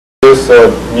use a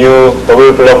new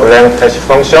double block length hash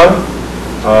function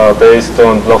based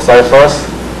on block ciphers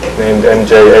named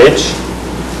MJH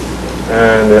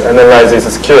and analyzes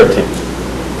security.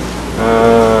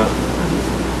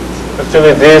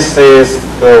 Actually, this is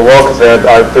the work that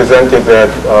I presented at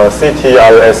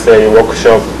CTRSA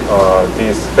workshop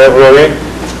this February,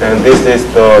 and this is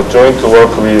the joint work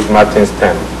with Martin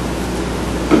Stan.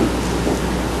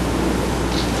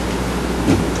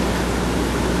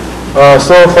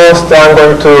 So first, I'm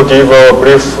going to give a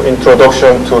brief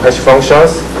introduction to hash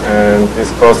functions and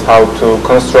discuss how to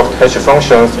construct hash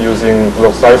functions using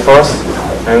block ciphers,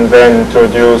 and then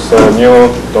introduce a new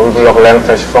double block length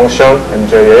hash function,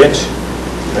 MJH.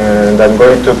 And I'm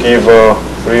going to give a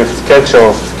brief sketch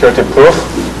of security proof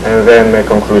and then make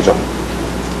conclusion.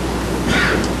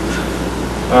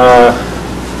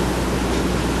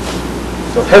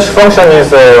 So hash function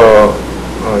is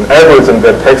an algorithm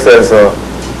that takes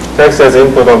as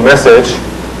input a message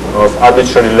of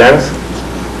arbitrary length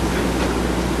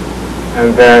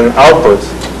and then outputs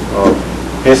a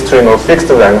bstring of fixed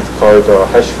length called a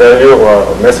hash value or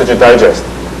a message digest.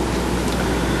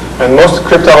 And most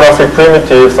cryptographic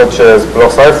primitives such as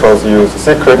block ciphers use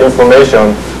secret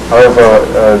information. However,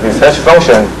 this hash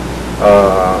function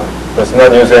does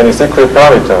not use any secret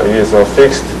parameter. It is a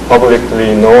fixed,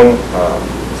 publicly known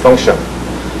function.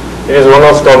 It is one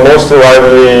of the most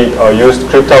widely used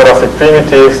cryptographic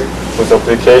primitives, whose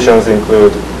applications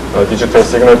include digital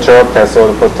signature,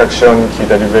 password protection, key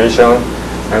derivation,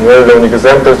 and well-known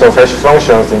examples of hash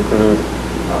functions include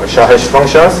SHA-hash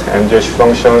functions, MJH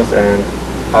functions, and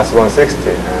HAS160.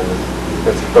 And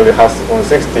specifically,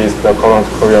 HAS160 is the current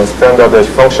Korean standard hash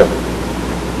function.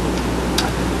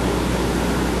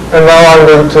 And now I'm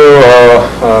going to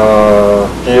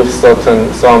give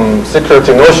some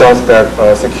security notions that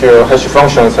secure hash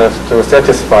functions have to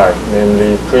satisfy,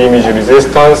 namely pre-image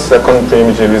resistance, second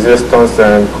pre-image resistance,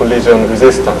 and collision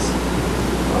resistance.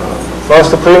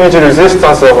 First, pre-image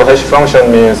resistance of a hash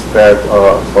function means that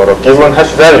for a given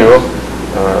hash value,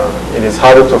 it is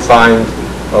harder to find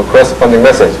a corresponding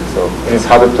message. So it is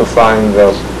harder to find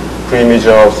the pre-image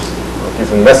of a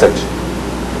given message.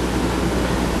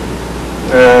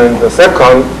 And the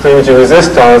second, pre-image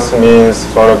resistance means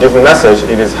for a given message,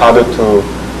 it is harder to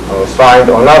find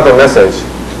another message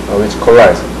which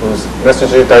corrects, whose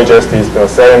message digest is the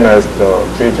same as the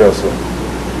previous one.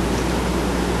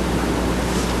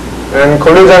 And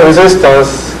collision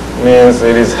resistance means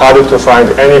it is harder to find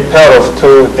any pair of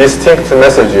two distinct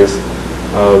messages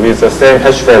with the same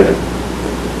hash value.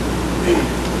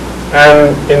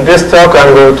 And in this talk,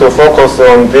 I'm going to focus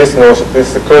on this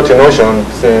security notion,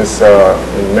 since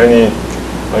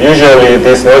usually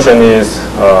this notion is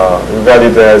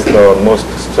regarded as the most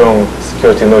strong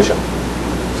security notion,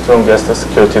 strongest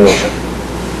security notion.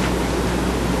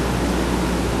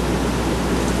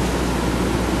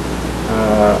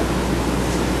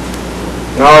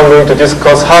 Now I'm going to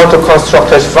discuss how to construct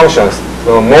hash functions.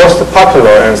 The most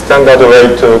popular and standard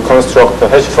way to construct a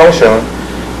hash function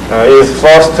is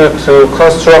first to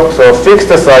construct a fixed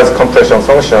size compression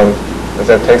function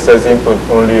that takes as input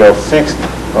only a fixed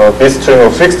bstring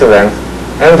of fixed length,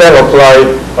 and then apply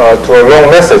to a long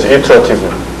message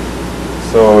iteratively.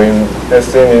 So as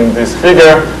seen in this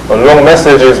figure, a long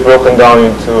message is broken down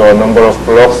into a number of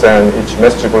blocks, and each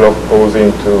message block goes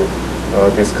into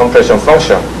this compression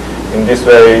function. In this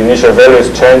way, initial value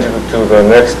is changed to the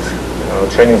next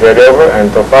training variable, and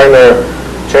the final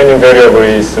training variable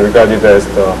is regarded as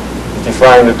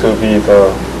defined to be the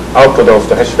output of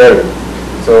the hash value.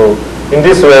 So in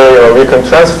this way, we can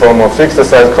transform a fixed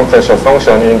size compression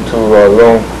function into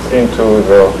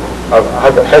the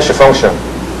hash function.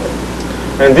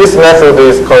 And this method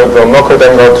is called the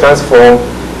Merkle-Dangle transform.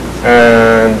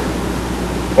 And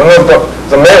one of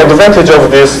the main advantage of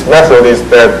this method is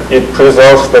that it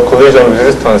preserves the collision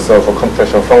resistance of a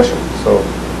compression function. So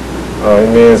it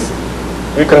means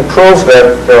we can prove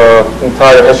that the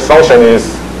entire hash function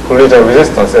is collision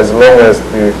resistance as long as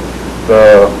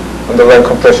the underlying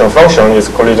compression function is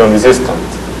collision resistant.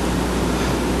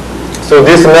 So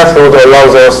this method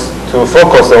allows us to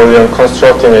focus only on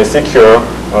constructing a secure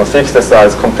fixed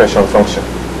size compression function.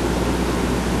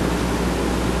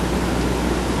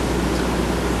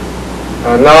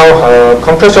 Now,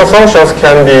 compression functions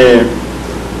can be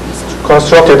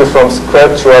constructed from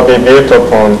scratch or be built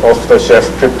upon off-the-shelf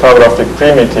cryptographic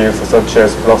primitives such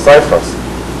as block ciphers.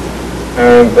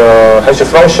 And hash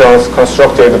functions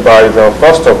constructed by the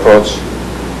first approach,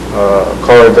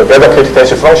 called the dedicated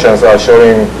hash functions, are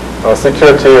showing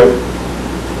security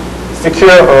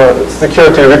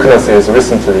weaknesses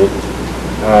recently.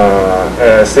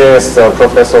 Since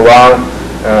Professor Wang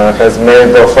has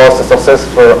made the first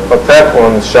successful attack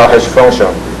on SHA-hash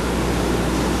function.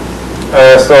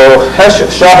 So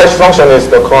SHA-hash function is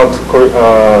the current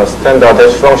standard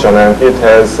hash function, and it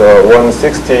has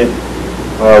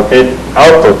 160-bit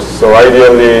output. So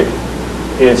ideally,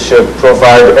 it should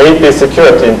provide 8-bit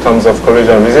security in terms of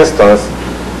collision resistance.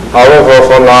 However,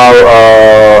 for now,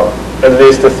 at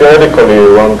least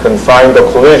theoretically, one can find the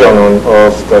collision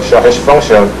of the SHA-hash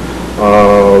function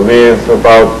with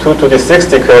about 2 to the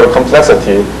 60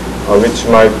 complexity, which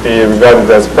might be regarded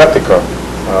as practical,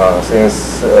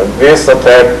 since this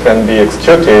attack can be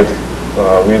executed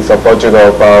with a budget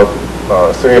of about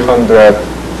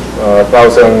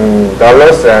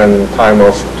 $300,000 and time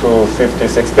of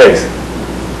 256 days.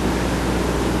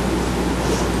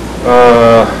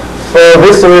 For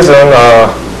this reason,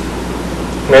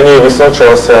 many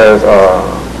researchers have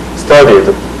studied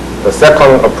the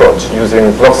second approach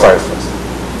using block ciphers.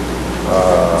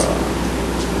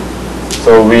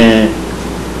 So we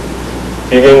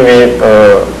begin with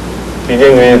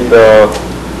giving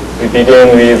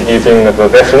the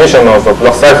definition of a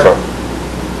block cipher.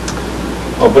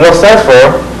 A block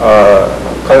cipher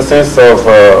consists of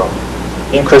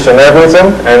encryption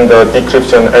algorithm and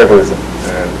decryption algorithm.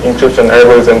 And encryption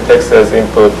algorithm takes as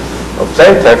input a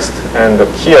plain text and the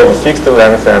key of fixed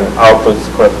length and outputs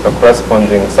the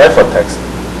corresponding ciphertext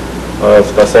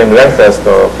of the same length as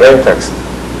the plain text.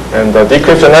 And the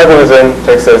decryption algorithm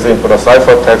takes as input a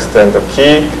ciphertext and the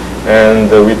key and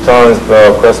returns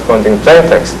the corresponding plain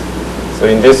text. So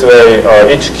in this way,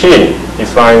 each key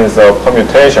defines a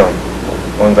permutation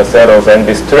on the set of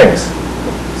NB strings.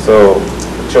 So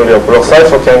actually a block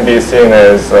cipher can be seen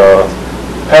as a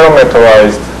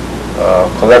parameterized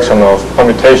collection of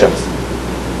permutations.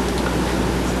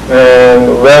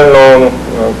 And well-known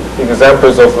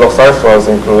examples of block ciphers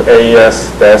include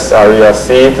AES, DES, ARIA,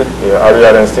 SEED.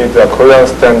 ARIA and SEED are Korean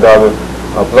standard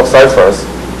block ciphers.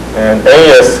 And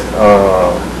AES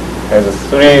has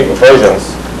 3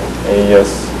 versions.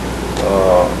 AES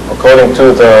according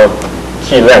to the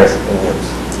key length in use.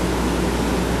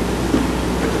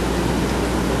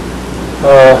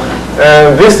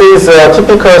 And this is a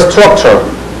typical structure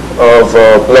of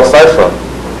a block cipher.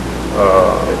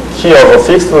 Key of a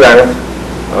fixed length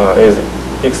is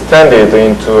extended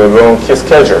into a long key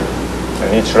schedule,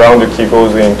 and each round key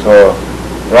goes into a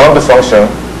round function.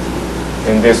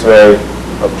 In this way,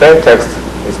 a plain text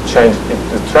is changed, it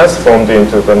is transformed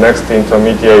into the next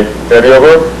intermediate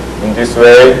variable. In this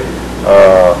way,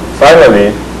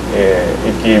 finally,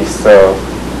 it gives a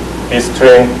bit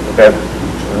string that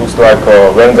looks like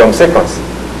a random sequence.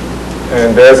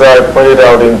 And as I pointed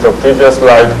out in the previous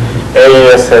slide,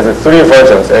 AES has 3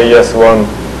 versions, AES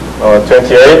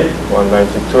 128,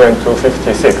 192, and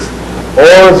 256.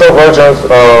 All the versions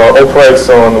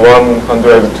operates on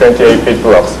 128-bit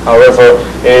blocks. However,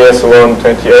 AES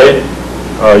 128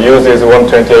 uses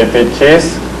 128-bit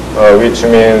keys, which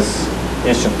means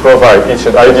it should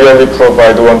ideally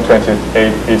provide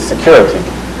 128-bit security.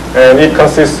 And it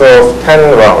consists of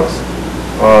 10 rounds.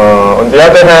 On the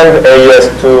other hand,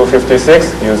 AES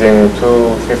 256 using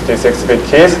 256-bit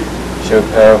keys should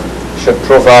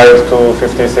provide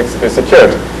 256-bit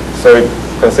security. So it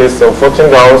consists of 14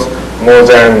 rounds, more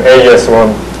than AES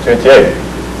 128.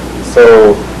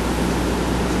 So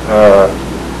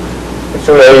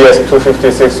actually AES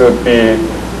 256 would be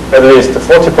at least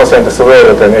 40%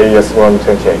 slower than AES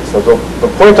 128. So the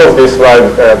point of this slide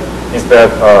is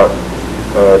that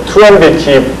 2N-bit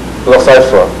key block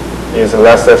cipher is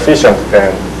less efficient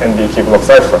than N-bit key block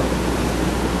cipher.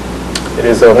 It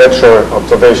is a natural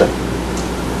observation.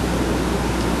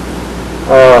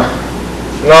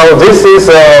 Now this is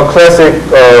a classic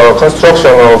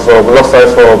construction of a block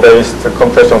cipher-based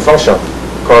compression function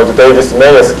called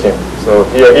Davis-Mayer scheme. So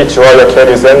here each wire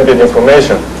carries N-bit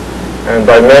information, and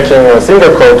by making a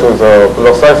single call to the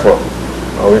block cipher,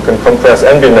 we can compress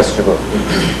N-bit message group.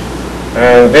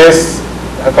 And this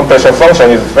compression function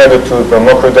is fed to the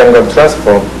Merkle-Dangle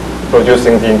transform,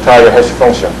 producing the entire hash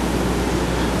function.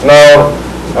 Now,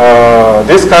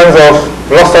 these kinds of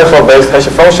block cipher-based hash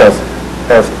functions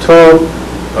have 2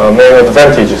 main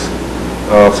advantages.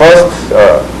 First,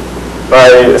 by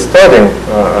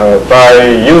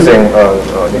using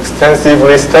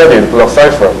extensively studied block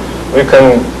cipher, we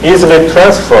can easily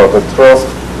transfer the trust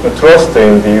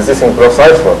in the existing block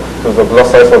cipher to the block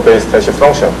cipher-based hash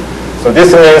function. So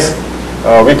this means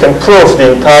we can prove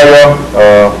the entire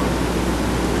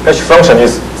hash function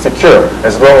is secure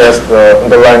as long as the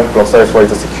underlying block cipher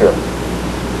is secure.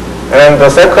 And the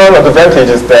second advantage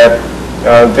is that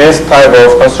this type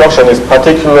of construction is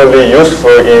particularly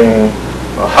useful in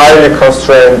highly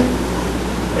constrained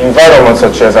environments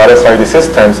such as RFID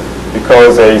systems,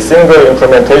 because a single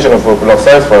implementation of a block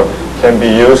cipher can be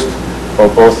used for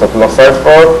both the block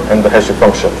cipher and the hash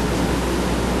function.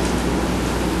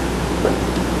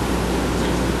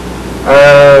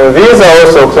 These are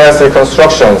also classic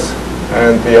constructions,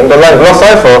 and the underlying block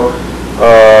cipher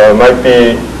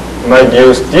might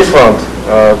use different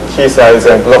key size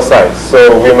and block size.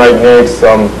 So we might need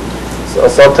a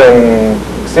certain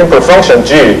simple function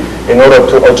G in order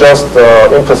to adjust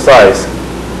the input size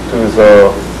to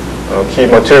the key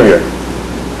material.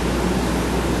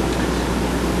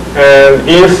 And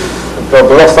if the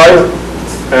block size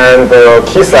and the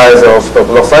key size of the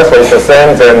block cipher is the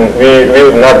same, then we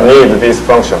will not need this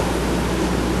function.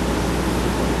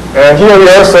 And here we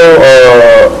also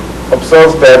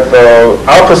observe that the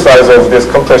output size of this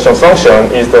compression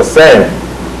function is the same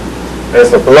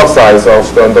as the block size of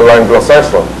the underlying block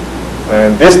cipher.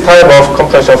 And this type of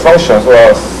compression functions,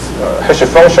 or hash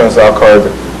functions, are called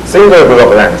single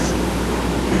block length.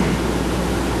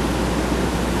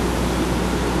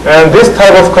 And this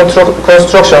type of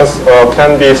constructions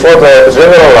can be further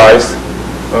generalized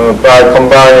by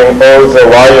combining all the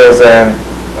wires and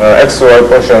XY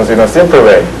portions in a simple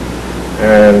way.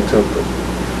 And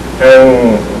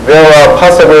there are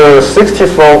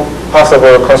 64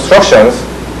 possible constructions,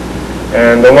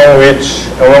 and among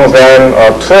them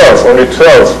 12, only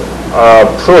 12 are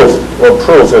proved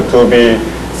to be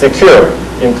secure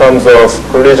in terms of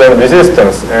collision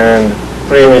resistance and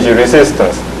pre-image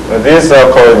resistance. These are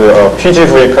called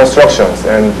PGV constructions,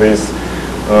 and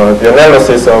the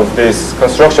analysis of these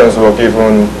constructions were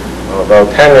given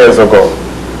about 10 years ago.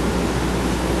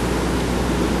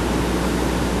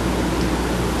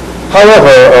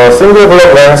 However, single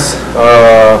block length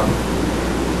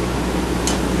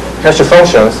hash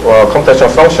functions or compression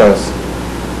functions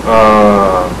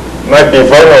might be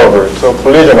vulnerable to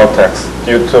collision attacks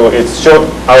due to its short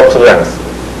output length.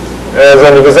 As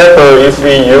an example, if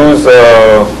we use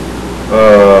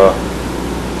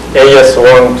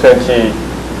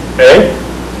AS128,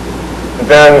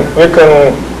 then we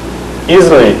can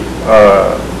easily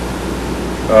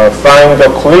find a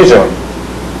collision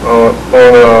on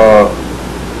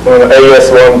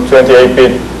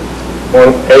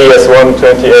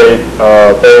AS128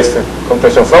 based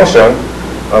compression function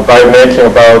by making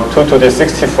about 2 to the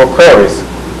 64 queries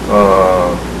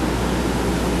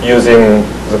using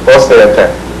the birthday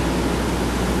attack.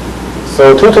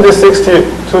 So 2 to the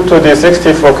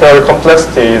 64 query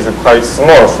complexity is quite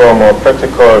small from a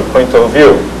practical point of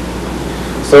view.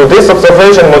 So this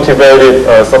observation motivated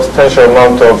a substantial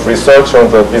amount of research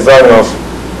on the design of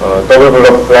double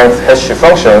block length hash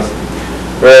functions,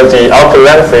 where the output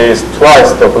length is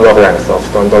twice the block length of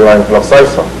the underlying block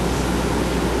cipher.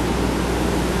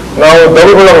 Now,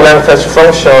 double block length hash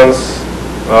functions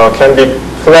can be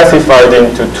classified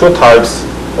into two types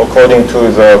according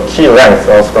to the key length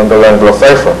of the underlying block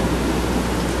cipher.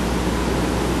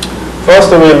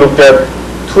 First, we look at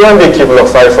 2MB key block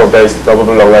cipher based double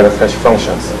block length hash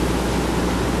functions.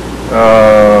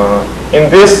 In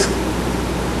this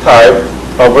type,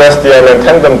 abreast DM and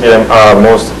tandem DM are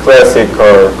most classic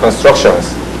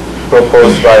constructions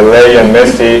proposed by Lei and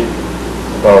Messi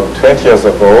about 20 years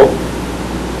ago.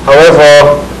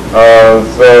 However,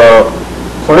 the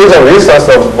collision resistance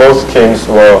of both schemes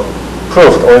were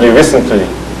proved only recently.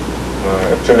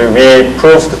 Actually, we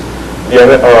proved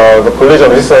the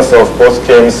collision resistance of both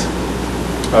schemes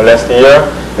last year,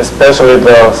 especially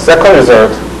the second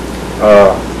result.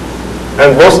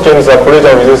 And both schemes are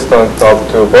collision resistant up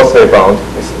to birthday bound.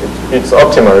 It's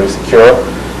optimally secure.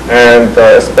 And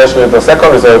especially the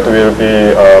second result will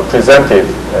be presented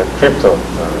at Crypto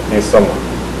this summer.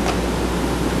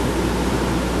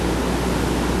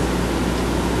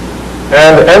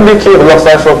 And MB key block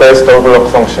cipher based double block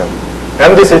function.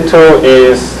 MDC2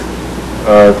 is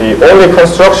the only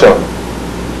construction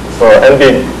for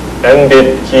NB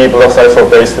key block cipher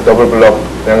based double block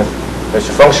length hash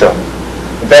function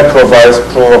that provides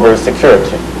provable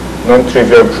security,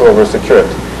 non-trivial provable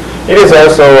security. It is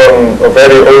also a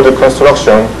very old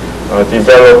construction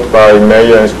developed by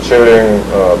Meyer and Jooyoung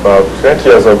about 20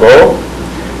 years ago.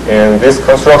 And this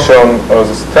construction was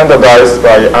standardized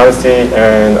by ANSI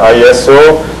and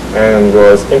ISO and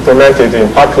was implemented in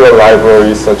popular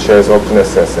libraries such as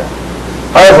OpenSSL.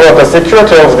 However, the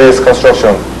security of this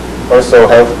construction also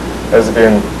has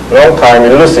been long time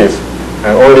elusive,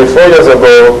 and only 4 years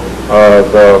ago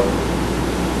the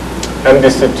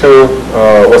MDC2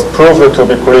 was proved to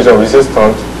be collision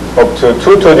resistant up to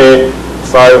 2 to the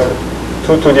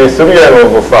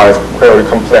 3n/5 query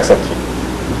complexity.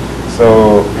 So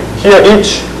here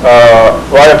each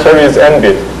wire carries n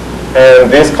bit,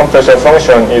 and this compression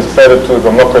function is fed to the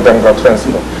Mokka-Denga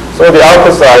transfer. So the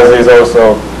output size is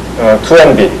also 2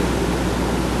 n-bit.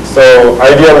 So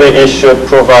ideally it should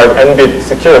provide n-bit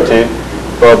security,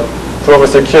 but proof of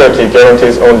security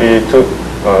guarantees only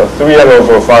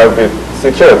 3n/5-bit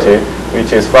security,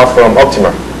 which is far from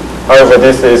optimal. However,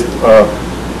 this is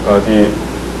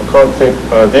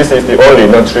the only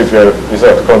non-trivial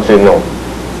result currently known.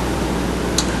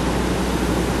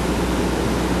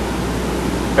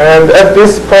 And at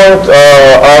this point,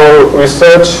 our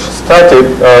research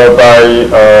started by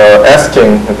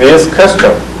asking this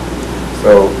question.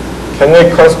 So, can we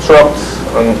construct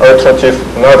an alternative,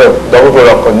 another double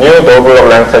block, a new double block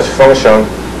length hash function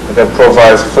that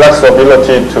provides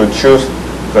flexibility to choose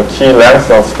the key length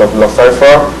of the block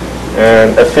cipher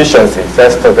and efficiency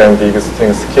faster than the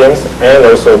existing schemes, and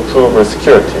also prove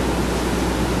security?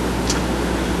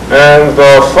 And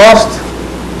first,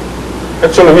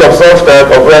 actually, we observed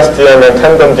that Oblast DM and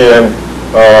Tandem DM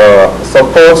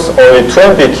supports only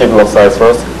 2 key block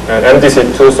ciphers, and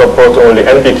MDC2 supports only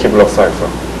NB key block cipher.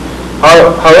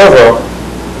 However,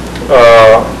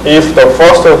 if the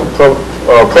first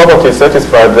property is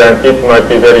satisfied, then it might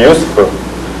be very useful,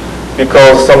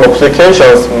 because some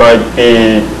applications might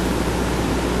need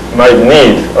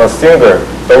a single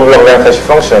double block length hash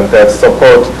function that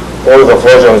supports all the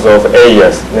versions of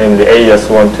AES, namely AES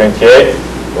 128,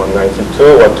 192,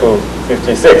 or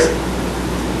 256.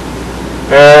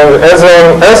 And as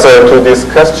an answer to this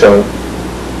question,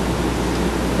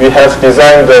 we have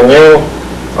designed a new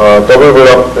double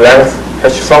block length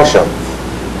hash function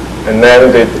and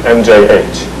named it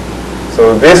MJH.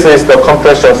 So this is the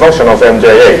compression function of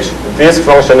MJH. This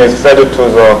function is fed to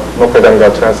the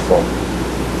Mokka-Denga transform.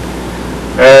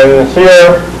 And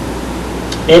here,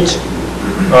 each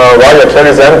wire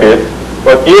carries n bit,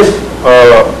 but if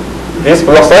this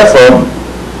block cipher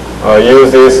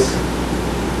uses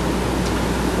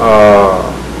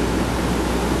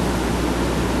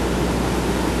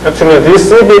actually this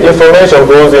C-bit information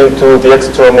goes into the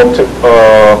extra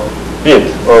bit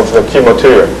of the key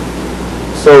material.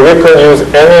 So we can use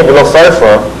any block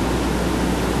cipher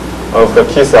of the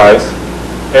key size.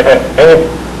 We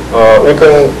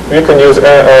can use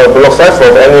a block cipher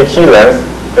of any key length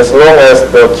as long as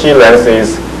the key length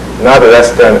is not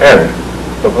less than n,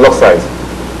 the block size.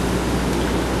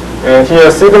 And here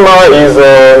sigma is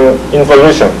an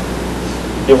involution.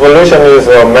 Involution is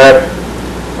a map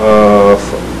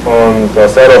on the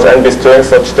set of n-bit strings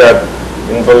such that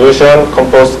involution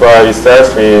composed by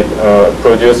itself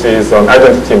produces an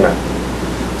identity map.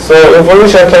 So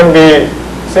involution can be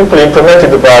simply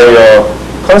implemented by a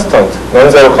constant,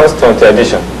 non-zero constant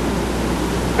addition.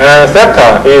 And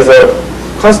theta is a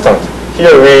constant.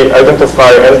 Here we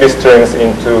identify n-bit strings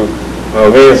into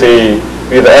with the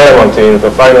element in the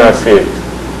finite field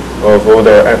of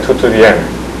order 2 to the n.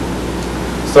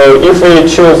 So if we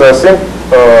choose a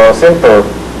simple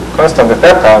constant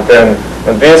theta, then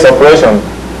this operation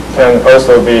can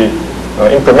also be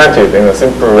implemented in a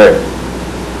simple way.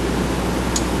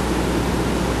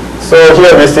 So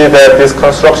here we see that this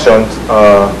construction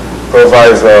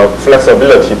provides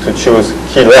flexibility to choose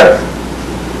key length.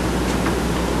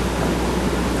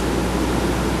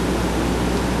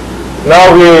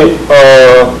 Now we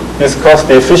discuss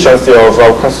the efficiency of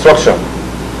our construction.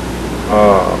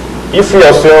 If we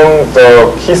assume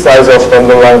the key size of the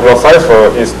underlying block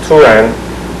cipher is 2n,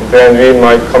 then we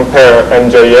might compare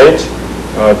MJH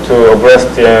to Oblast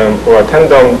DM or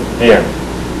Tandem DM.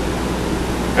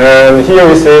 And here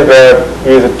we see that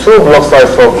with 2 block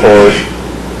cipher cores,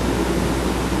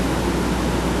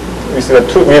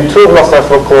 with 2 block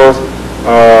cipher cores,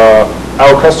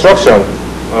 our construction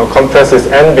compresses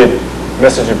n-bit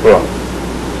message block.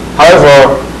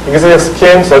 However, existing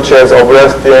schemes such as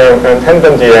Oblast DM and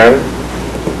Tandem DM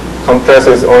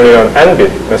compresses only an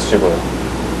n-bit message block.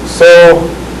 So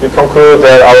we conclude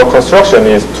that our construction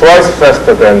is twice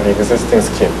faster than the existing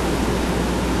scheme.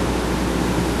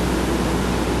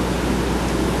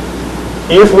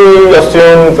 If we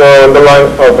assume the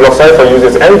underlying block cipher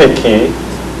uses n-bit key,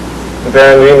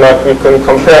 then we can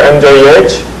compare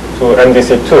MJH to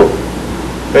MDC2.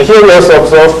 And here we also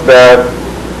observe that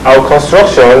our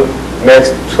construction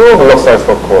makes 2 block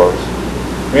cipher cores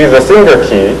with a single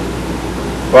key,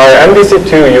 while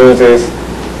MDC2 uses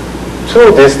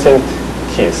 2 distinct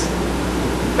keys.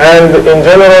 And in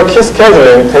general, key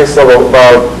scheduling takes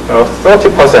about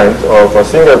 30% of a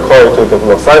single core to the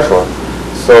block cipher.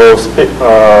 So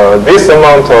this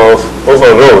amount of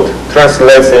overload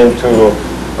translates into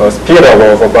a speed up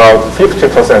of about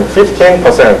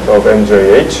 15% of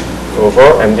MJH over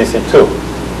MDC2.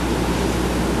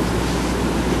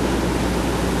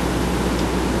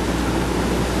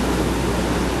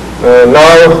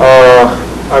 Now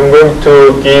I'm going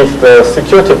to give the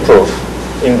security proof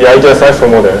in the ideal cipher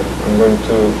model. I'm going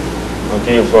to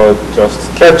give just a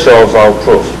sketch of our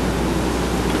proof.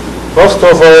 First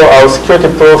of all, our security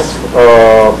proof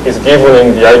is given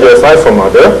in the ideal cipher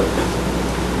model.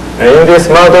 And in this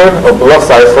model, a block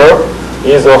cipher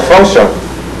is a function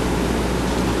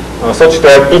such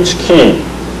that each key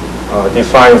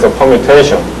defines a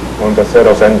permutation on the set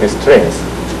of n-bit strings.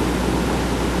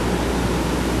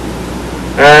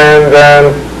 And then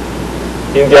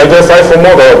in the ideal cipher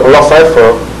model, block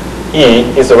cipher E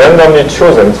is randomly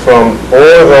chosen from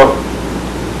all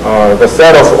the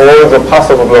set of all the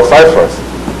possible block ciphers.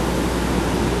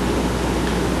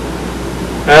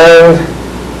 And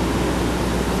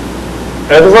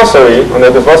an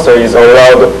adversary is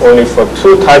allowed only for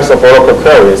two types of oracle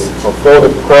queries, a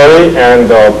forward query and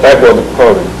a backward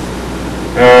query.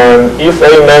 And if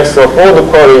A makes a forward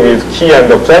query with key and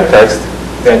the plaintext,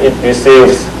 then it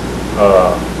receives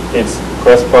its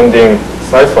corresponding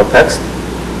cipher text.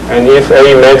 And if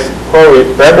A makes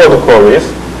backward queries,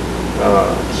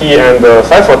 key and the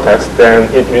cipher text, then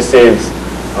it receives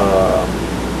the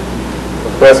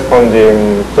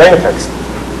corresponding plaintext.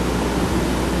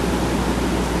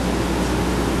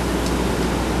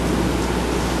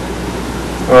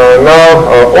 Now,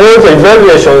 all the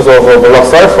evaluations of a block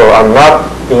cipher are not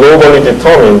globally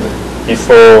determined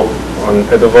before an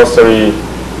adversary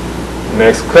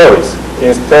makes queries.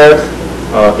 Instead,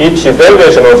 each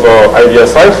evaluation of an ideal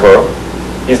cipher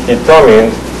is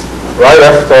determined right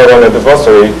after an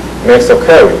adversary makes a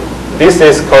query. This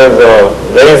is called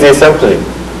lazy sampling.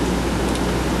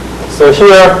 So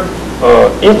here,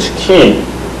 each key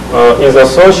is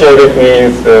associated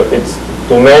with its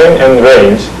domain and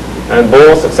range, and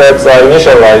both sets are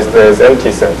initialized as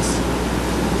empty sets.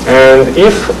 And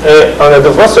if an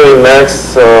adversary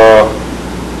makes a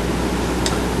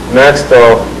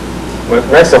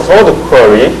forward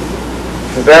query,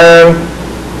 then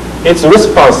its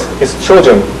response is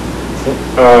chosen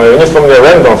uniformly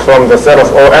random from the set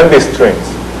of all n-bit strings.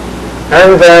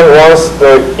 And then once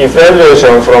the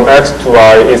evaluation from x to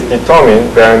y is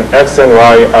determined, then x and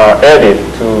y are added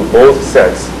to both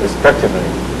sets respectively.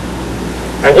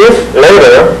 And if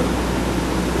later,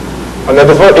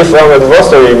 if an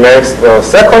adversary makes the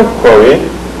second query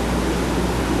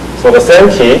for the same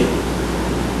key,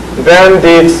 then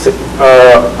its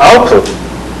output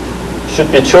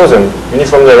should be chosen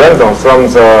uniformly random from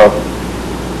the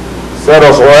set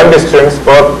of all n-bit strings,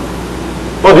 but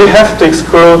we have to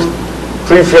exclude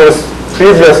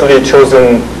previously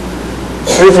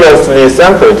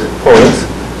sampled points,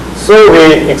 so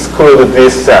we exclude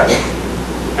this set.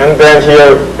 And then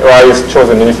here y is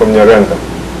chosen uniformly random.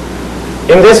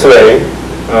 In this way,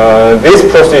 this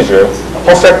procedure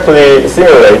perfectly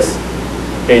simulates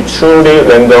a truly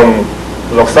random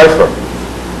block cipher.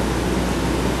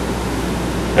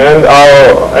 And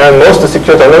most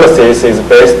security analysis is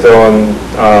based on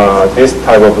this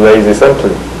type of lazy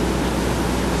sampling.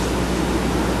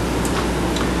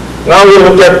 Now we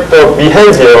look at the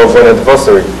behavior of an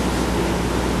adversary.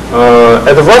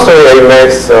 Adversary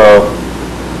makes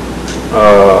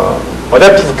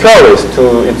adaptive queries to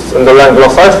its underlying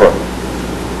block cipher.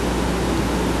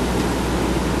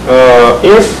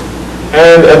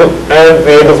 And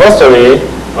the adversary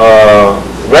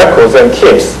records and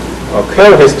keeps a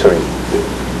query history.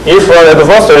 If an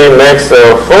adversary makes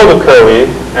a forward query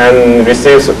and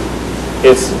receives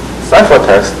its cipher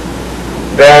text,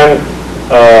 then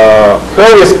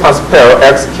query response pair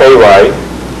xky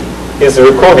is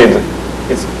recorded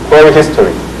its query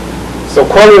history. So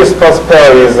query response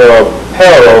pair is a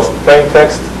pair of plain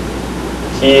text,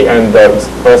 key, and its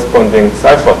corresponding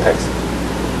cipher text.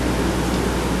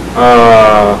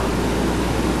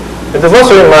 The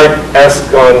adversary might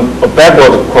ask on a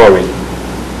backward query.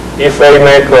 If A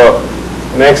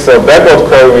makes a backward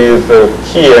query with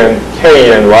key and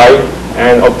k and y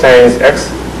and obtains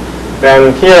x,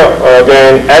 then here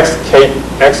again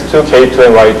x2, k2,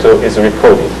 and y2 is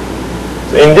recorded.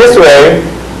 So in this way,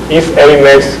 if A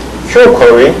makes Q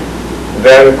query,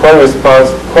 then query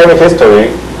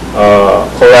history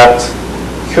collects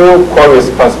Q query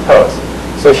response pairs.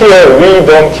 So here we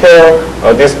don't care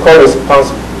this query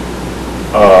response.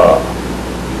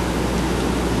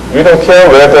 We don't care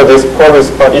whether this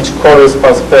each query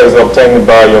response pair is obtained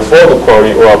by a forward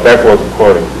query or a backward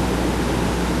query.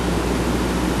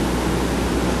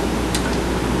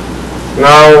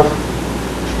 Now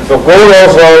the goal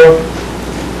of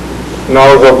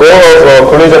a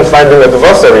collision finding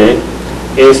adversary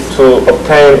is to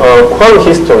obtain a query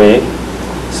history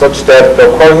such that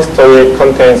the query history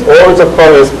contains all the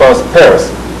query response pairs.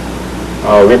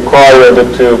 required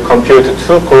to compute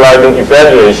two colliding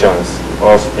evaluations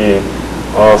of the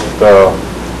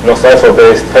log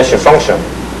cipher-based hash function.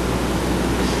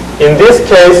 In this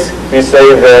case, we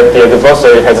say that the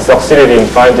adversary has succeeded in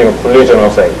finding a collision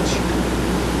of H.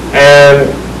 And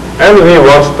we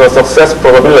want the success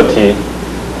probability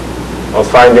of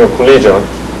finding a collision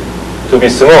to be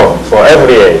small for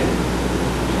every A.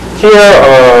 Here,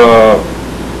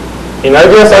 in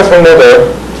ideal cipher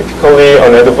model, typically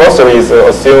an adversary is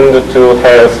assumed to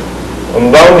have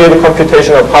unbounded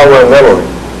computational power and memory.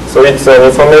 So it's an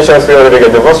information theoretic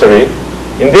adversary.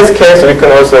 In this case, we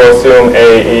can also assume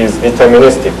A is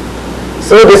deterministic.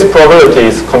 So this probability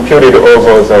is computed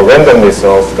over the randomness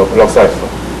of the log cipher.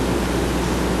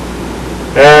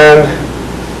 And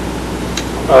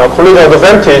collision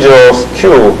advantage of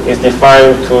Q is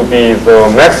defined to be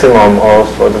the maximum of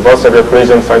adversarial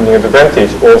collision finding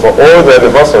advantage over all the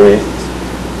adversaries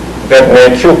that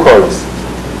make Q calls.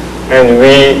 And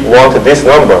we want this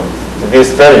number,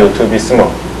 this value, to be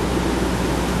small.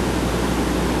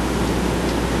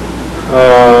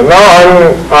 Now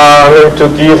I'm going to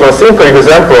give a simple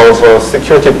example of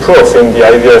security proof in the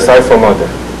ideal cipher model.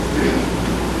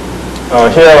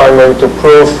 Here I'm going to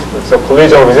prove the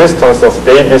collision resistance of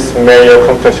Davis-Mayer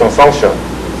compression function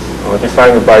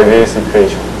defined by this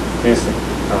equation, this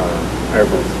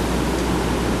algorithm.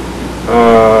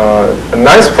 A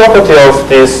nice property of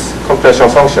this compression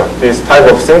function, this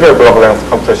type of single block length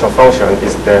compression function,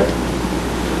 is that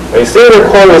a single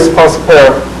core-response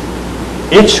pair,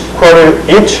 each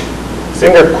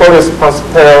single core-response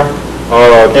pair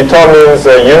determines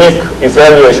a unique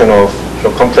evaluation of the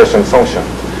compression function.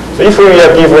 So if we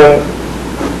are given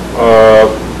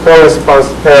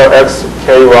core-response pair x,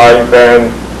 k, y,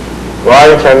 then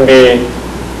y can be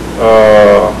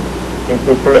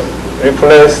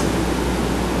replaced.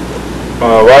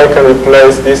 Y can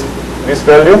replace this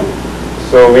value.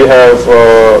 So we have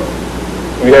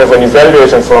an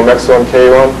evaluation from x1,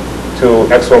 k1 to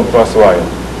x1 plus y.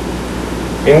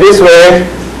 In this way,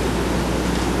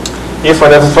 if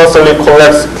an adversary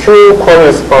collects Q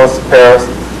core-response pairs,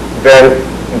 then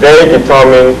they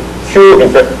determine Q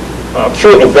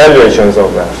evaluations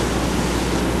of that.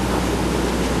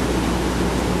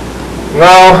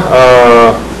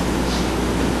 Now,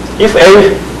 if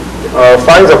A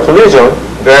finds a collision,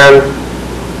 then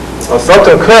a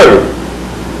certain query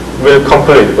will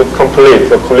complete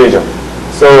the collision.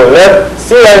 So let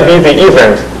Ci be the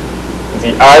event.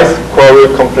 The ith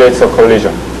query completes a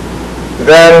collision.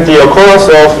 Then the occurrence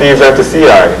of the event Ci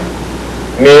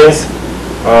means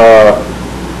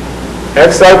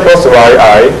xi plus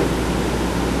yi,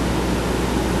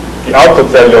 the output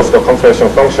value of the compression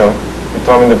function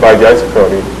determined by the ith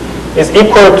query, is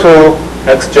equal to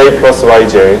xj plus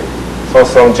yj for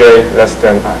some j less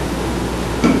than I.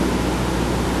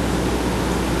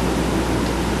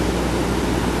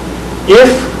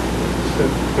 If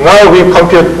now I'm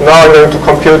going to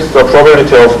compute the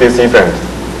probability of this event.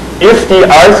 If the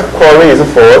ith query is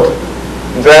false,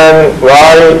 then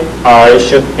yi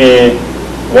should be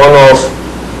one of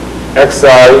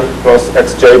xi plus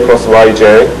xj plus yj.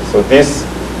 So this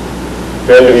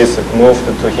value is moved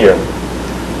to here.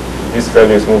 This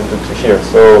value is moved to here.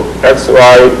 So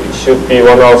xy should be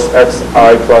one of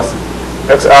xi plus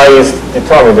xi is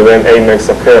determined when A makes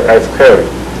a ith query.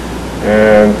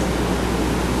 And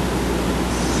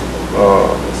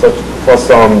such for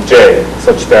some j,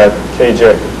 such that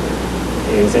kj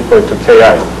is equal to ki.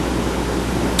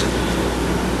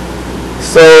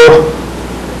 So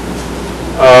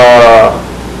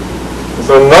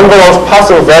the number of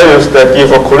possible values that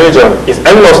give a collision is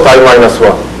n most I minus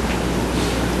 1.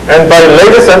 And by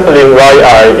later sampling,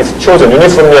 yi is chosen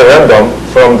uniformly random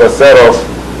from the set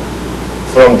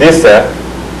from this set.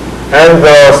 And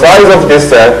the size of this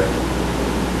set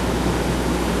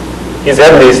is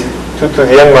at least 2 to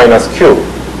the n minus q,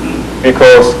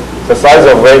 because the size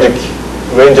of range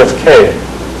of k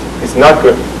is not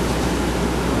good. Can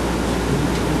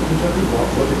you tell me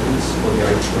what it means for the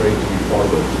ith query to be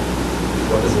forward?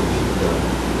 What does it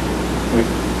mean?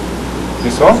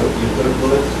 This one? So you put a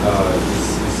bullet,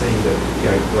 is saying that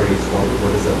the ith query is forward.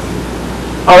 What does that mean?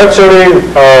 Actually,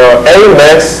 A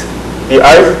makes the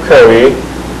ith query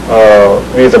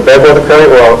with a backward query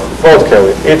or forward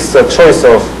query. It's a choice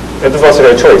of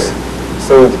adversarial choice.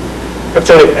 So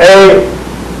actually,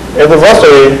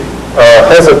 adversary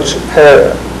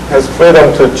has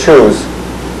freedom to choose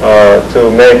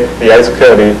to make the ith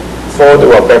query forward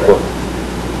or backward.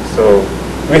 So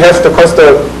we have to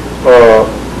consider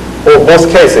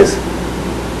both cases.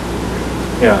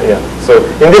 Yeah. So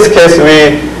in this case,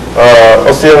 we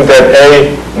assume that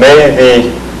A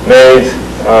made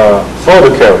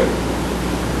forward carry.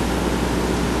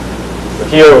 So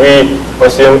here we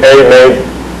assume A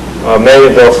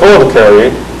made the forward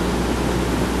carry.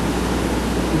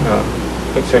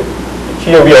 Actually,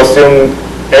 here we assume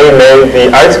A made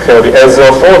the ith carry as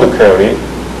a forward carry.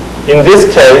 In this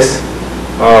case,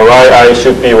 yi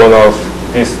should be one of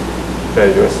these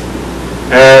values.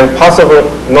 And possible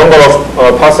number of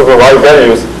possible y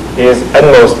values is at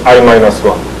most I minus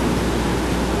 1.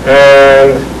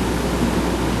 And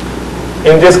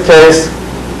in this case,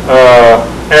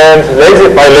 and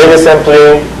by lazy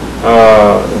sampling,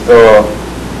 the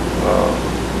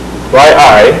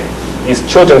yi is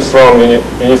chosen from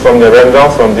uniformly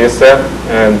random from this set,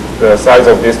 and the size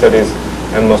of this set is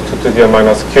n most 2 to the n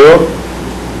minus q.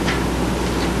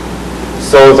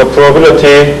 So the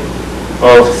probability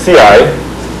of Ci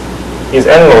is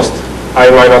n most I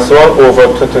minus 1 over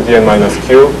 2 to the n minus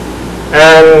q.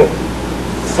 And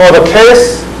for the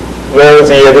case where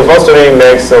the adversary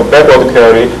makes a backward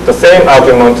carry, the same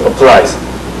argument applies.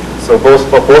 So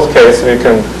for both cases, we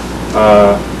can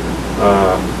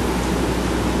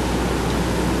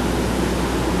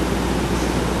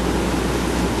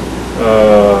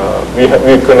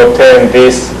we can obtain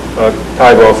this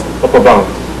type of upper bound.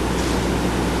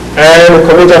 And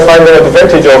collision finding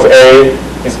advantage of A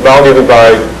is bounded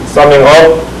by summing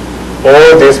up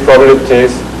all these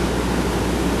probabilities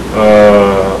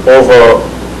over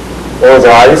all the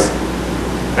i's,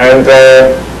 and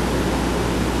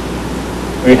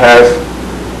we have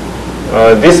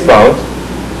this bound.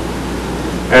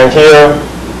 And here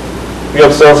we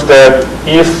observe that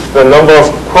if the number of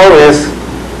queries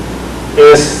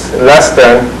is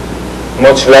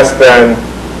much less than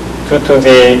 2 to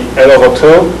the n over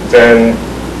 2, then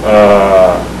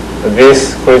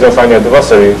this collision finding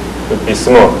adversary would be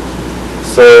small.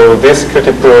 So this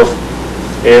security proof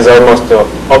is almost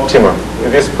optimal.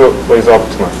 This proof is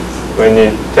optimal when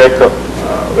you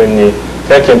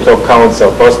take into account the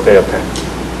birthday attack.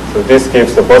 So this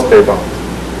gives the birthday bound.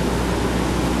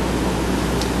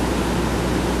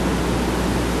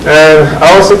 And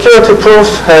our security proof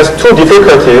has two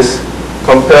difficulties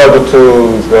compared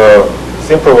to the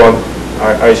simple one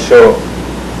I showed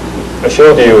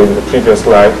you in the previous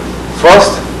slide.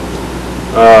 First,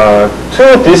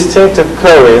 two distinct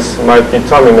queries might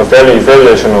determine the value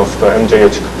evaluation of the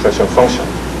MJH compression function,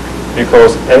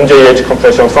 because MJH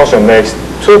compression function makes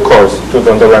two calls to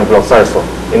the underlying block cipher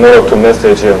in order to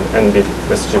message an n-bit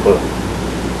messageable.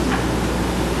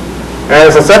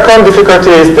 And the second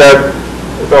difficulty is that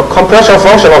the compression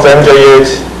function of MJH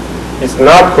is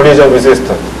not collision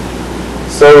resistant.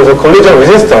 So the collision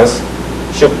resistance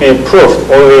should be proved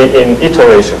only in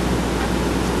iteration.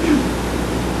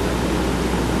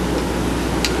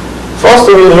 First,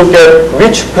 we look at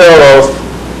which pair of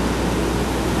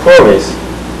queries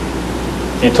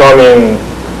determine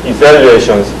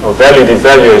evaluations or valid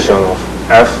evaluation of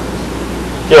f.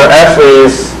 Here, f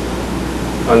is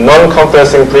a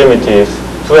non-compressing primitive,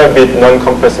 2n-bit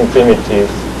non-compressing primitive,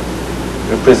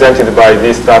 represented by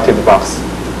this dotted box.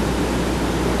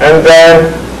 And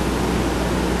then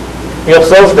we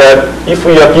observe that if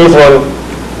we are given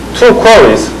two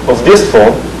queries of this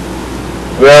form,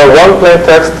 where one plain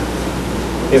text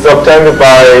is obtained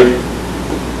by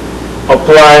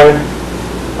applying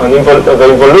the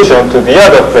involution to the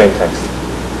other plain text,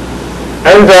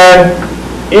 and then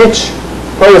each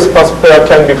query response pair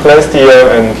can be placed here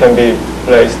and can be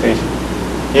placed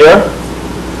here,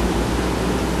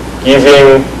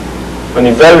 giving an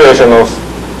evaluation of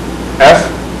f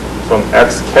from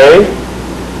xk,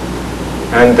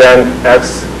 and then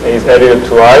x is added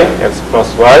to I, x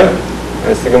plus y,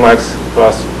 and sigma x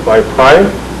plus y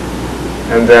prime,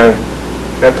 and then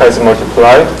beta is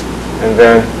multiplied, and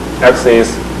then x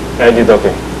is added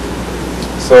again.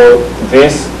 So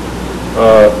this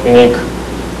unique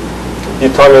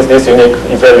determines this unique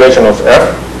evaluation of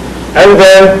f, and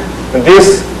then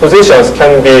these positions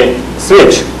can be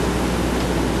switched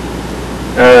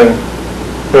and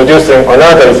producing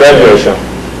another evaluation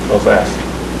of f.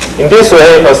 In this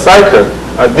way, a cycle,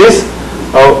 this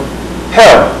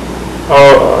pair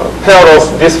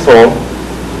of this form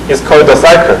is called a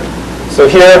cycle. So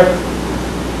here,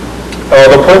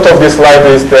 the point of this slide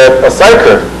is that a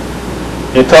cycle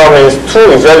determines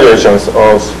two evaluations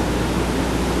of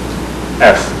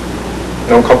f,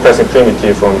 non-compressing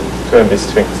primitive from 2n-bit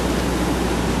strings.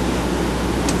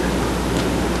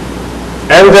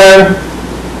 And then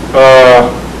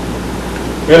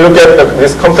we look at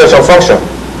this compression function,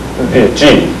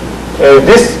 g. If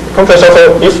this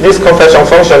compression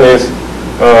function is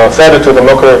fed to the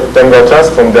Merkle-Dengler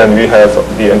transform, then we have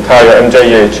the entire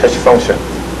MJH hash function.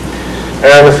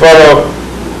 And for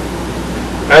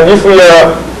And if we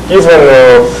are given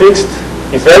a fixed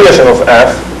evaluation of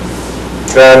f,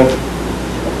 then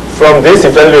from this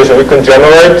evaluation we can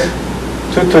generate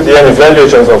 2 to the n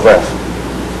evaluations of f.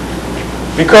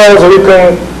 Because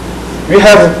we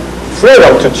have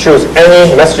freedom to choose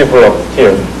any message block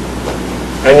here,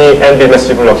 any NB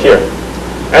message block here.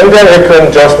 And then we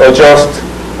can just adjust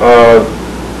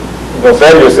the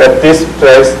values at this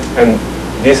place and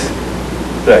this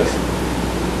place.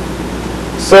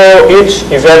 So each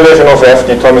evaluation of f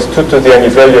determines 2 to the n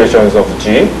evaluations of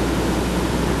g.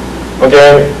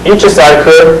 Again, each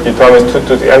cycle determines 2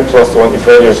 to the n plus 1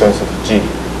 evaluations of g.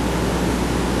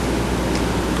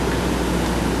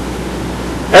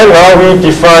 And now we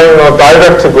define a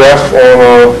direct graph on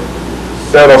a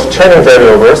set of training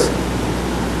variables.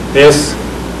 This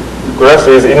graph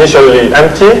is initially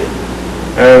empty,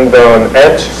 and an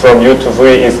edge from U to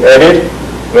V is added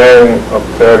when a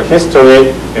paired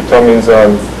history determines a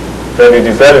valued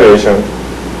evaluation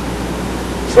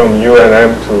from U and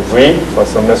M to V for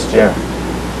some SGM.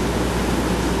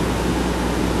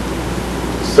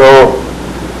 So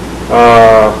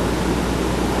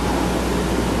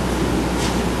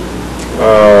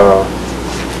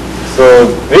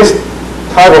this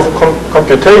type of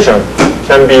computation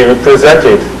can be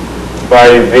represented by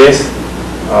this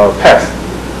path.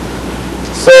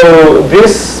 So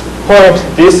this point,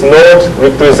 this node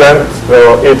represents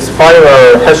its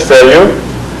final hash value.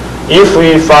 If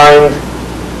we find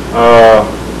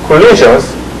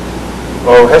collisions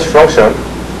of hash function,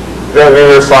 then we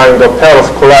will find a pair of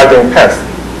colliding paths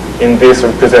in this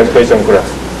representation graph.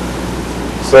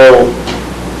 So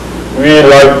we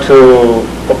like to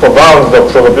upper bound the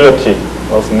probability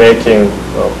of making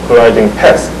colliding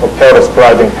paths, a pair of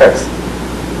colliding paths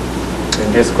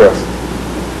in this graph.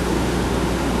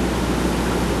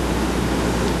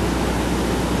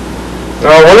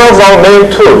 Now, one of our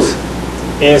main tools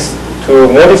is to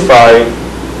modify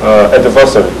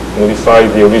modify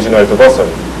the original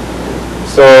adversary.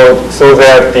 So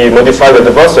that the modified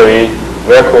adversary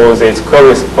records its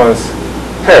corresponds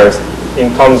pairs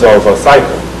in terms of a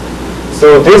cycle.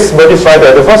 So this modified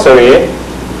adversary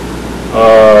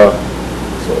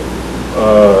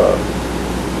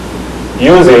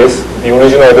uses the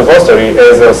original adversary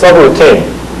as a subroutine.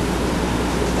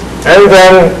 And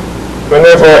then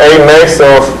whenever A makes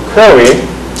a query,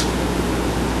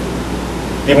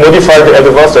 the modified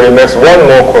adversary makes one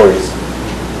more queries.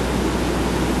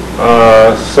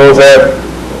 So that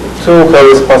two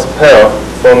queries per pair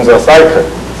forms a cycle.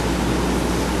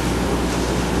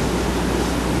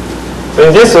 So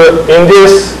in this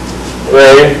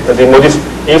way,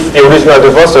 if the original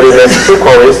adversary makes two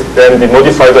queries, then the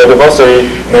modified adversary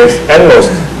makes at most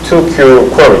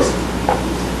 2Q queries.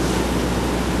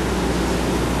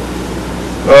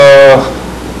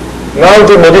 Now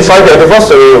the modified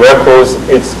adversary records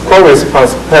its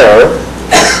corresponds pair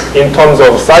in terms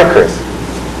of cycles.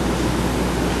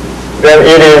 Then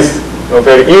it is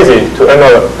very easy to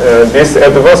analyze this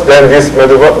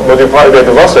modified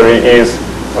adversary is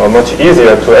much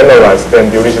easier to analyze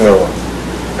than the original one.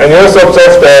 And you also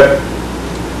observe that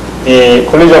the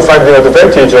collision finding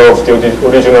advantage of the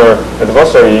original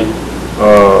adversary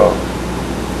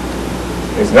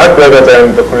is not greater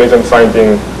than the collision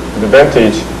finding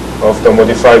advantage of the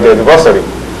modified adversary.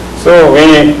 So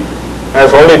we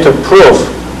have only to prove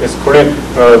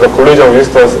the collision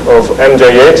resistance of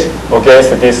MJH against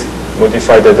this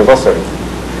modified adversary.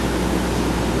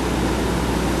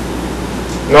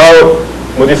 Now,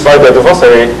 modified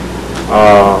adversary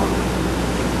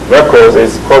records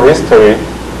its core history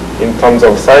in terms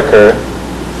of cycle,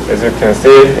 as you can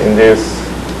see in this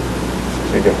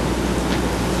figure.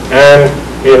 And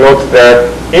we note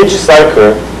that each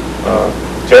cycle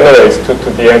generates 2 to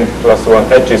the n plus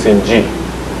 1 edges in G.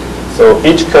 So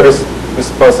each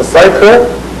response cycle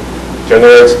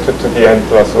generates 2 to the n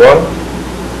plus 1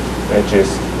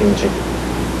 edges in G.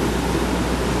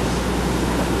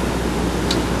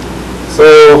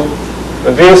 So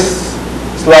this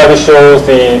slide shows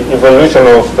the evolution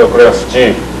of the graph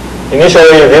G.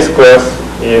 Initially, this graph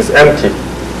is empty.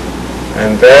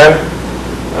 And then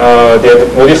the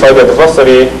modified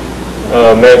adversary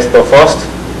makes the first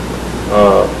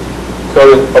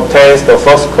obtains the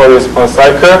first correspondence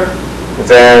cycle,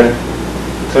 then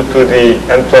 2 to the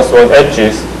n plus 1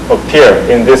 edges appear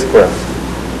in this graph.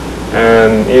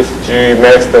 And if G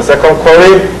makes the second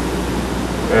query,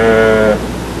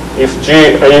 if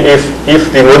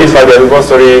the modified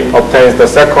adversary obtains the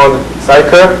second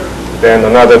cycle, then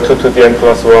another 2 to the n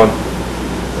plus 1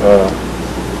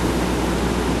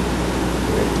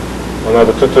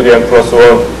 another 2 to the n plus 1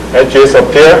 edges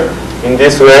appear in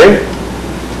this way.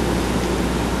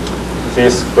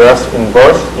 this graph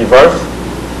evolve.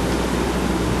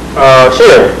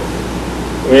 Here,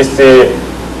 we see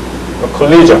a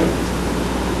collision.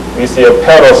 We see a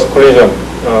pair of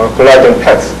colliding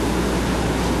paths.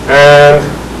 And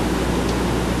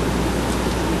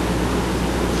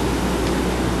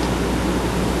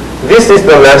this is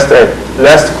the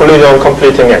last collision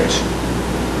completing edge.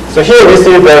 So here we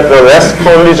see that the last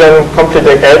collision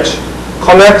completing edge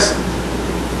connects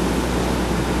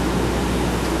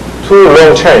two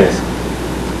long chains.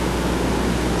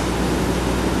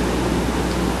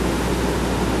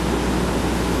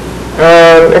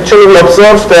 And actually we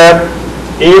observe that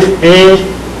if B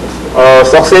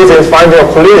succeeds in finding a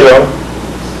collision,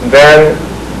 then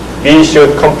B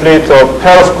should complete a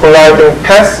pair of colliding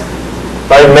paths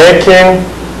by making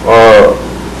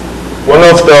one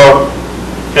of the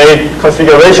 8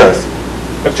 configurations.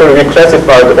 Actually, we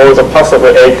classified all the possible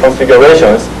 8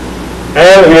 configurations,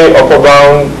 and we upper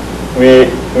bounded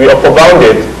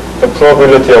the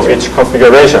probability of each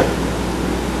configuration.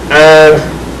 And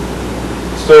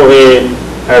so we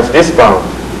have this bound.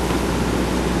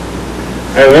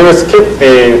 And we will skip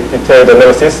the detailed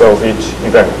analysis of each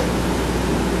event.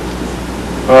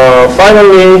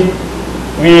 Finally,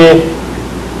 we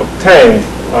obtained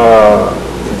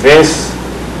this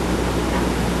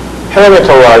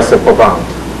parameterized upper bound.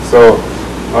 So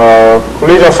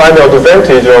collision finding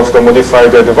advantage of the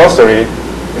modified adversary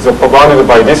is upper bounded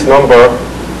by this number,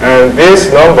 and this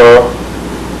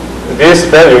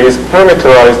value is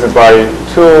parameterized by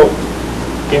 2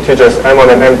 integers m1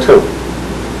 and m2.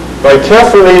 By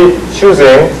carefully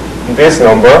choosing this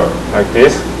number, like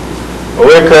this,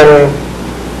 we can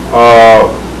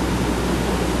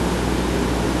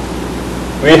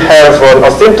we have an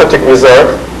asymptotic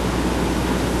result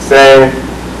saying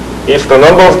if the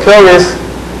number of carries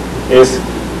is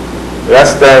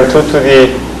less than 2 to the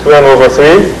 2n over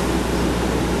 3,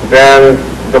 then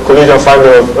the collision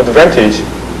finding advantage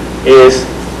is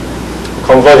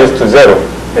converges to 0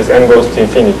 as n goes to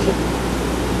infinity.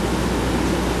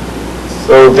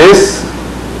 So this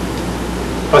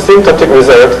asymptotic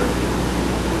result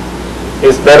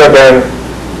is better than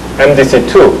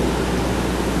MDC2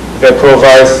 that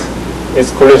provides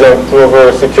its collision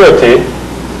prover security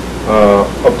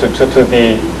up to 2 to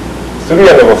the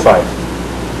 3n over 5.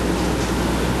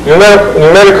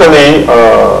 Numerically,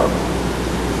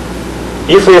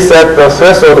 if we set the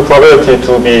threshold probability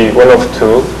to be 1 of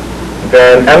 2,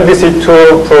 then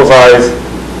MDC2 provides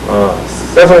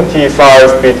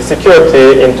 75-bit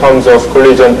security in terms of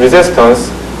collision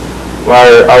resistance,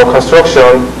 while our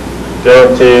construction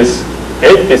guarantees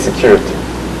 8-bit security.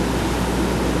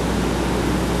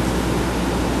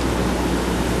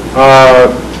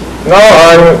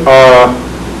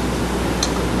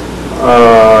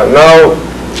 Now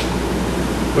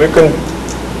we can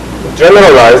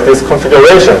generalize these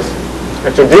configurations.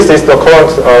 Actually, this is the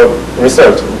current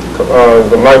research,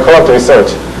 my current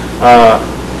research.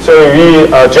 So we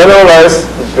generalize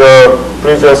the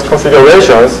previous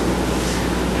configurations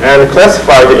and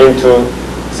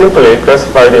simply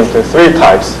classified into 3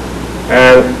 types.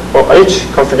 And each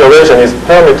configuration is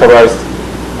parameterized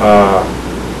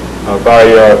by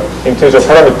integer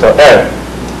parameter L.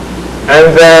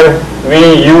 And then we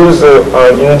use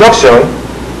an induction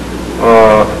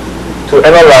to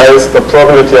analyze the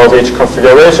probability of each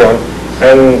configuration.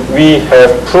 And we have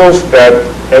proved that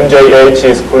MJH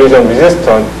is collision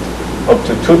resistant up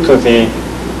to 2 to the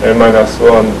L minus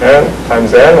 1 n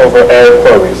times n over L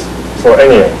queries for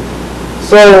any n.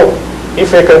 So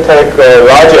if we can take a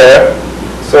large L,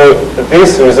 so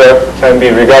this result can be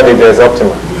regarded as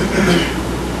optimal.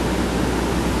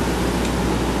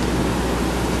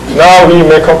 Now we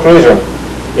make conclusion.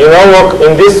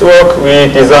 In this work, we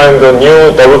designed a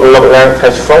new double log length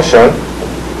hash function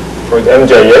called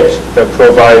MJH that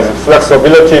provides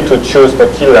flexibility to choose the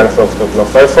key length of the block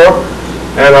cipher,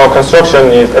 and our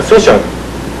construction is efficient,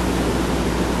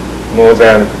 more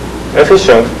than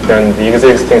efficient than the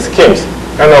existing schemes.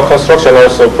 And our construction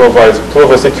also provides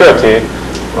prover security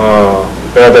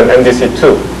better than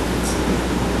MDC2.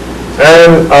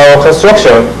 And our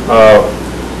construction,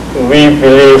 we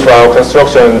believe our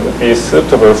construction is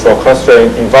suitable for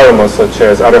constrained environments such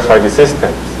as RFID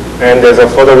systems. And as a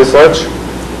further research,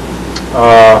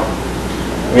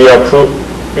 we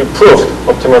proved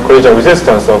optimal collision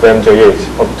resistance of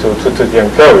MJH up to 2 to the n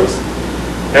queries.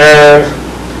 And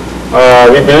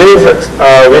we believe that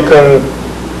we can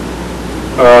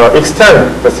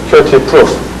extend the security proof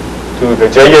to the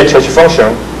JH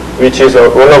function, which is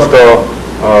one of the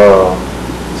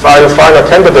final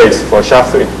candidates for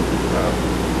SHA-3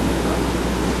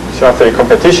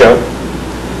 competition.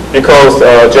 because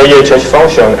JHH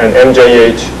function and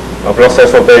MJH block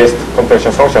cipher-based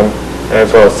compression function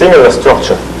have a similar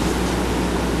structure.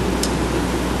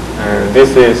 And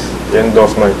this is the end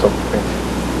of my talk. Thank you.